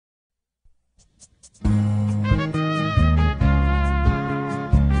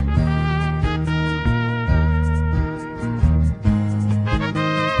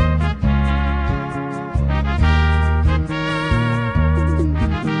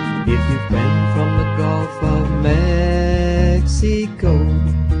we go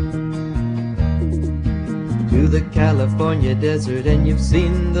to the California desert and you've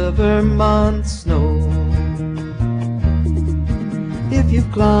seen the Vermont snow. If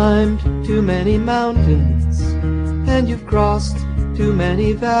you've climbed too many mountains and you've crossed too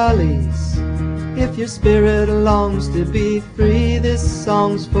many valleys, if your spirit longs to be free, this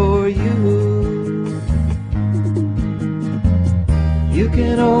song's for you. You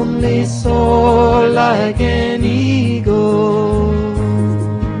can only soar like an eagle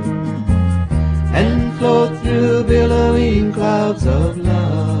and float through billowing clouds of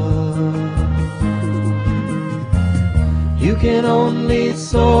love. You can only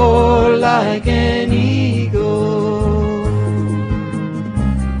soar like an eagle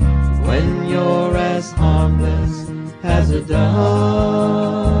when you're as harmless as a dove.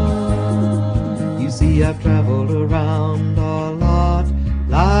 You see, I've traveled around a lot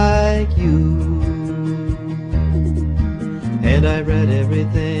like you, and I read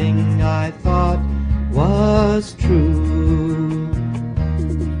everything I thought was true.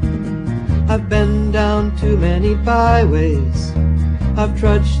 I've been down too many byways, I've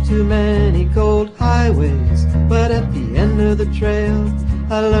trudged too many cold highways, but at the end of the trail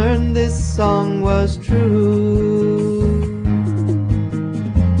I learned this song was true.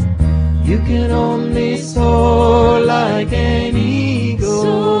 You can only soar like an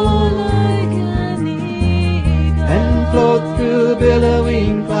eagle, and float through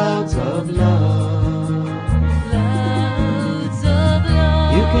billowing clouds